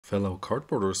Fellow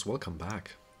cardboarders, welcome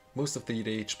back. Most of the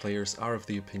EDH players are of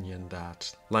the opinion that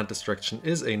land destruction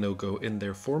is a no-go in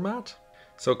their format.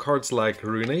 So cards like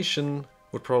Ruination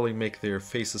would probably make their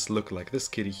faces look like this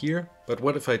kitty here. But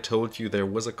what if I told you there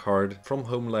was a card from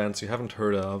Homelands you haven't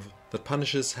heard of that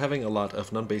punishes having a lot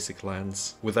of non-basic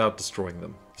lands without destroying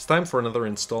them? It's time for another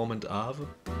installment of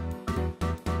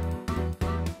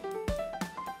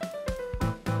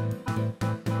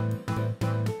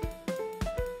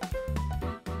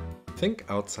Think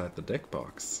outside the deck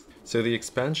box. So the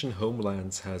expansion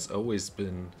Homelands has always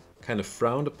been kind of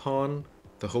frowned upon,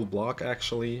 the whole block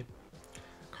actually.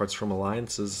 Cards from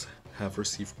Alliances have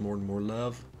received more and more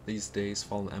love these days,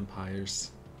 Fallen Empires.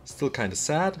 Still kind of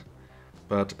sad,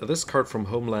 but this card from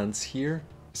Homelands here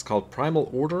is called Primal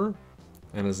Order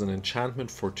and is an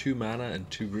enchantment for 2 mana and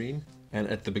 2 green. And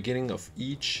at the beginning of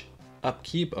each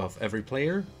upkeep of every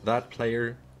player, that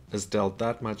player is dealt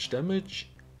that much damage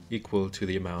equal to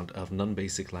the amount of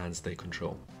non-basic lands they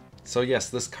control. So yes,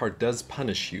 this card does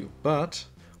punish you, but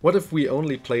what if we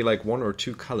only play like 1 or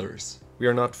 2 colors? We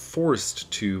are not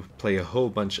forced to play a whole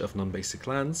bunch of non-basic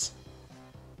lands,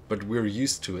 but we're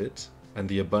used to it, and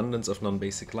the abundance of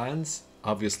non-basic lands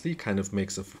obviously kind of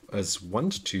makes us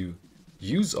want to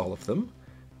use all of them.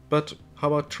 But how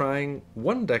about trying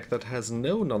one deck that has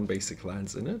no non-basic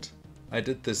lands in it? I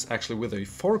did this actually with a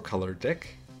 4-color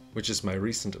deck, which is my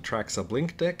recent Atraxa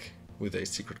Blink deck with a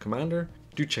secret commander.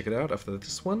 Do check it out after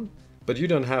this one. But you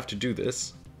don't have to do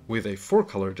this with a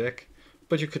 4-color deck,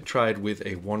 but you could try it with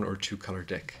a 1 or 2 color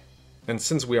deck. And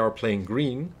since we are playing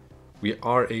green, we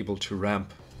are able to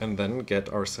ramp and then get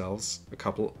ourselves a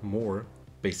couple more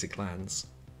basic lands,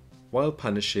 while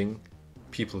punishing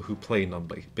people who play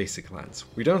non-basic lands.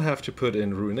 We don't have to put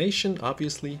in Ruination,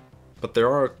 obviously, but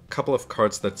there are a couple of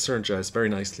cards that synergize very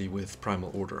nicely with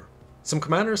Primal Order. Some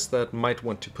commanders that might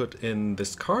want to put in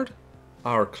this card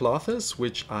are Clothis,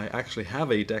 which I actually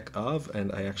have a deck of,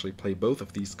 and I actually play both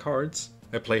of these cards.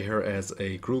 I play her as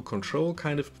a Gruul control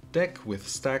kind of deck with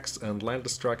stacks and land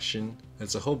destruction.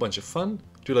 It's a whole bunch of fun.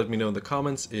 Do let me know in the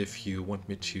comments if you want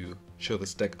me to show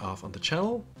this deck off on the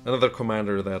channel. Another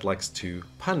commander that likes to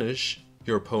punish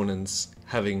your opponents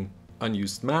having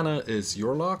unused mana is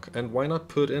Yorlock, and why not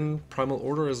put in Primal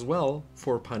Order as well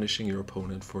for punishing your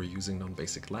opponent for using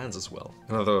non-basic lands as well.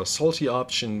 Another salty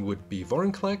option would be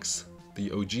Vorinclex,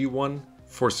 the OG one,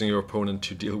 forcing your opponent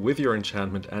to deal with your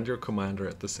enchantment and your commander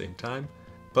at the same time.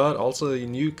 But also the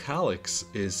new Calyx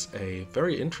is a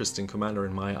very interesting commander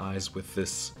in my eyes, with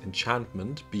this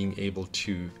enchantment being able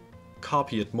to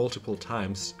copy it multiple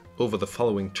times over the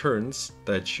following turns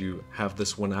that you have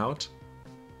this one out,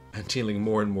 and dealing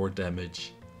more and more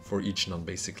damage for each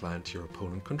non-basic land your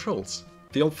opponent controls.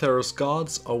 The Old Theros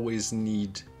gods always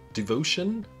need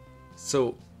devotion,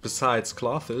 so besides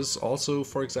Clothis, also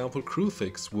for example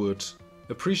Kruthix would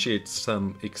appreciate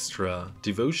some extra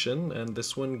devotion, and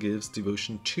this one gives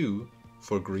devotion 2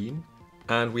 for green.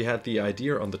 And we had the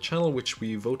idea on the channel, which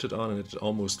we voted on and it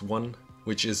almost won,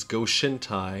 which is Go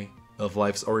Shintai of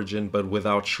Life's Origin, but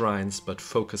without shrines, but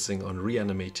focusing on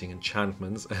reanimating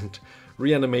enchantments, and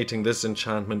reanimating this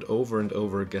enchantment over and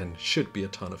over again should be a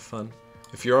ton of fun.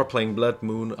 If you are playing Blood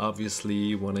Moon, obviously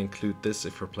you want to include this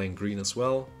if you're playing green as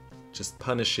well, just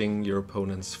punishing your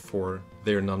opponents for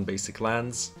their non-basic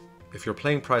lands. If you're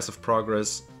playing Price of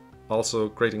Progress, also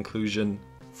great inclusion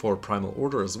for Primal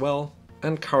Order as well,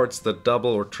 and cards that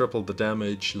double or triple the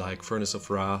damage like Furnace of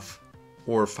Wrath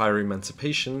or Fiery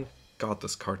Emancipation. God,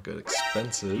 this card got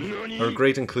expensive. Are a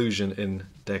great inclusion in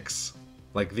decks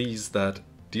like these that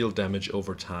deal damage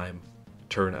over time,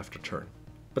 turn after turn.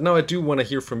 But now I do want to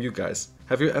hear from you guys.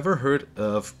 Have you ever heard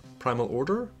of Primal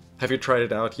Order? Have you tried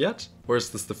it out yet? Or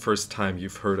is this the first time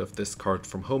you've heard of this card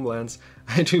from Homelands?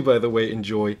 I do, by the way,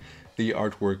 enjoy the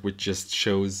artwork, which just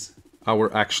shows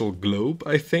our actual globe,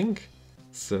 I think.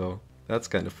 So that's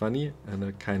kind of funny and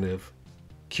a kind of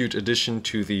cute addition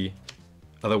to the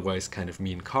otherwise kind of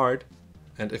mean card.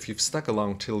 And if you've stuck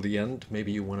along till the end,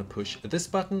 maybe you want to push this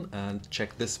button and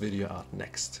check this video out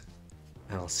next.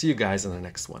 And I'll see you guys in the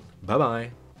next one. Bye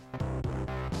bye!